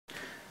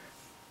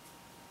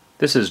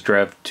This is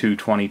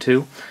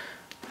Drev222.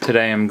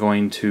 Today I'm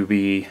going to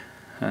be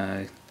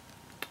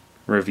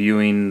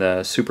reviewing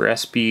the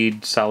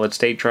SuperSSpeed solid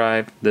state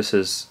drive. This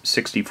is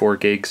 64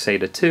 gig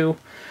SATA 2.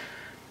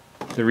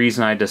 The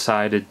reason I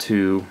decided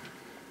to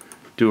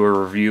do a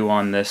review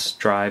on this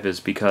drive is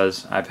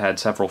because I've had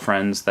several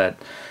friends that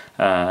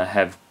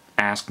have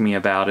asked me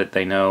about it.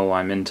 They know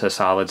I'm into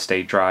solid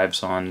state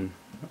drives on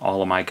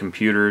all of my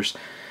computers,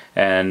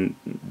 and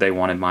they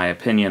wanted my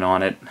opinion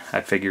on it.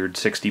 I figured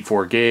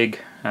 64 gig,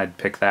 I'd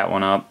pick that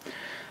one up.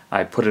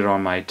 I put it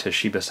on my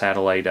Toshiba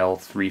Satellite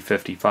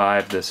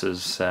L355. This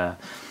is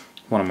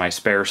one of my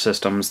spare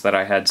systems that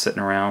I had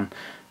sitting around,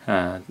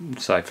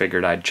 so I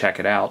figured I'd check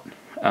it out.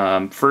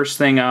 First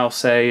thing I'll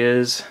say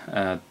is,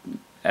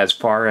 as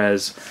far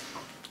as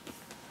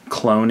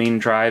cloning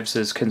drives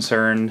is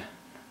concerned,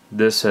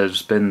 this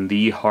has been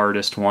the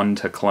hardest one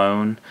to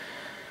clone.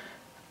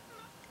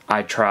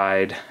 I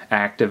tried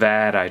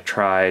ActiveAdd, I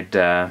tried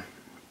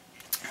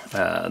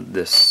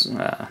this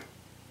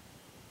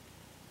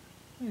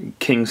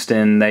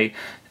Kingston.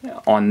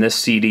 On this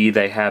CD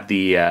they have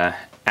the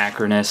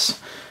Acronis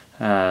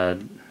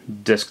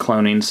disk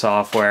cloning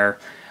software.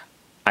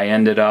 I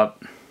ended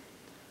up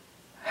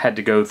had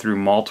to go through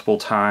multiple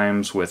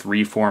times with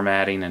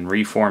reformatting and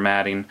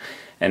reformatting,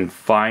 and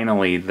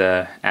finally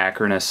the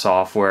Acronis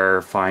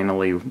software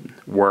finally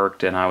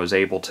worked and I was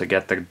able to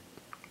get the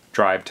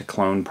drive to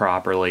clone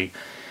properly.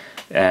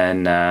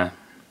 And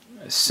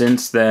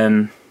since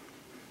then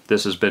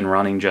this has been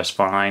running just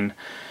fine.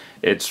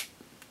 It's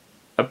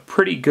a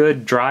pretty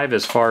good drive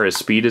as far as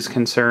speed is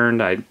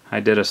concerned. I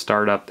did a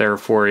startup there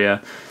for you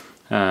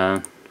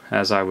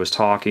as I was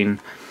talking.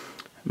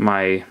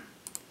 My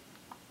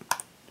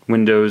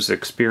Windows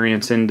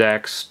Experience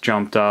Index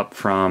jumped up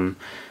from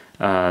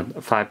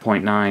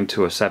 5.9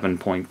 to a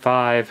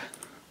 7.5,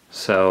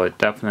 so it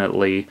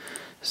definitely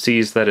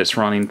sees that it's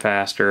running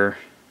faster.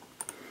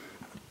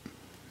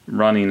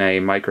 Running a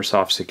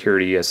Microsoft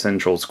Security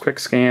Essentials quick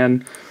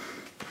scan.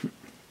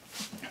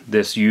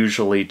 This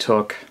usually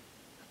took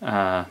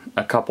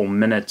a couple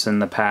minutes in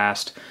the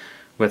past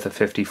with a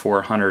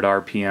 5400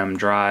 RPM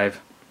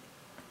drive,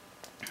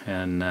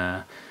 and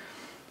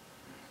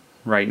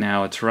right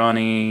now it's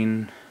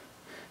running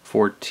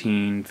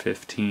 14,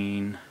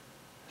 15,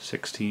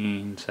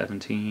 16,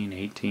 17,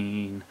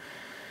 18,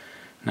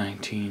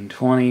 19,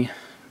 20,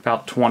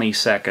 about 20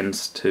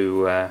 seconds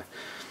to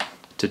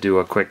do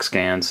a quick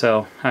scan.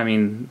 So I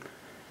mean,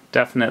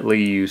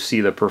 definitely you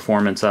see the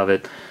performance of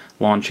it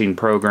launching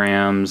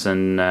programs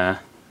and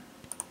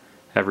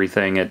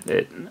everything.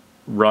 It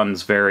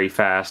runs very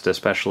fast,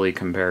 especially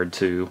compared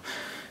to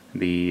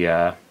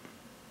the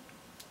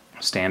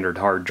standard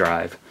hard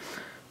drive.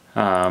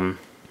 The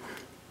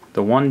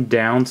one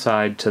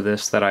downside to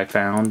this that I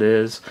found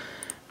is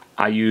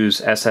I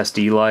use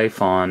SSD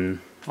life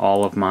on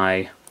all of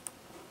my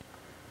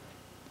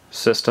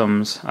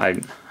systems.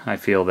 I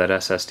feel that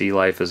SSD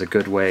life is a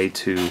good way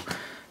to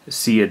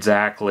see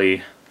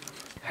exactly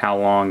how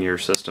long your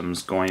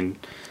system's going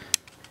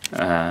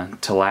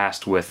to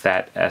last with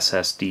that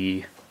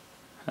SSD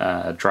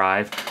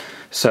drive.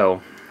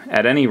 So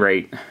at any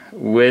rate,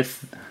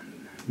 with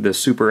the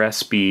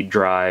SuperSSpeed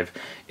drive,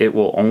 it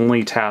will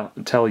only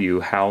tell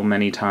you how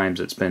many times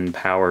it's been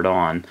powered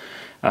on.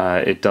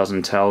 It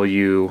doesn't tell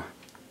you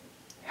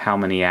how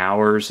many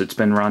hours it's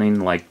been running.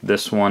 Like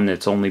this one,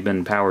 it's only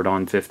been powered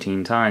on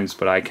 15 times,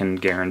 but I can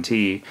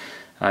guarantee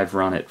I've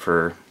run it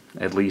for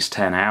at least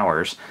 10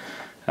 hours.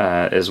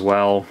 As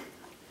well,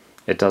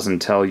 it doesn't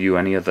tell you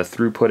any of the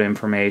throughput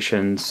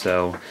information,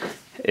 so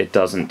it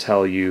doesn't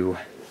tell you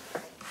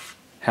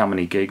how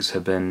many gigs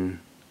have been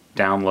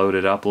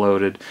downloaded,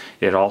 uploaded.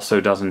 It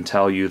also doesn't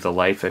tell you the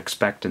life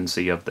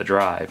expectancy of the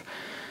drive.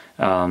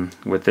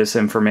 With this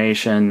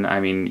information, I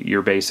mean,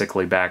 you're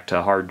basically back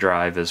to hard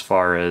drive as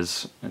far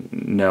as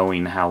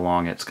knowing how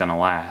long it's going to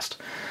last.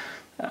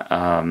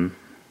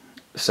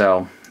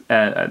 So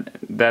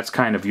that's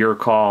kind of your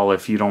call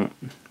if you don't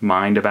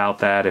mind about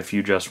that. If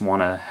you just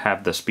want to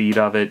have the speed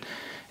of it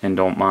and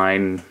don't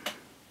mind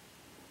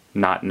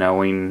not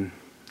knowing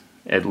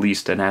at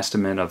least an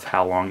estimate of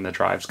how long the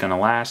drive's going to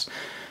last,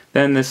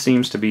 then this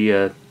seems to be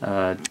a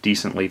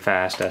decently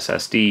fast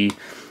SSD,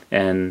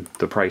 and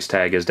the price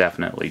tag is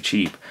definitely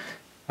cheap.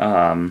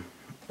 But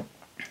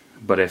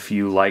if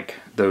you like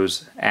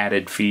those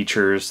added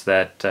features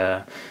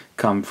that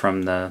come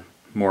from the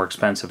more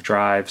expensive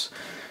drives,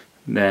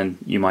 then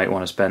you might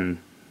want to spend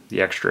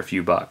the extra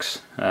few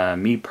bucks.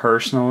 Me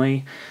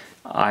personally,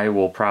 I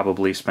will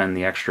probably spend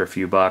the extra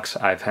few bucks.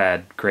 I've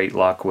had great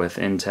luck with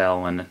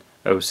Intel and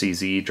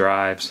OCZ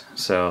drives,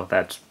 so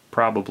that's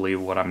probably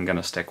what I'm going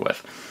to stick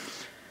with.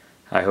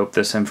 I hope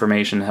this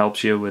information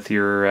helps you with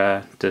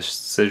your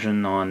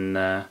decision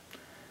on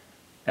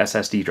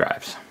SSD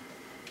drives.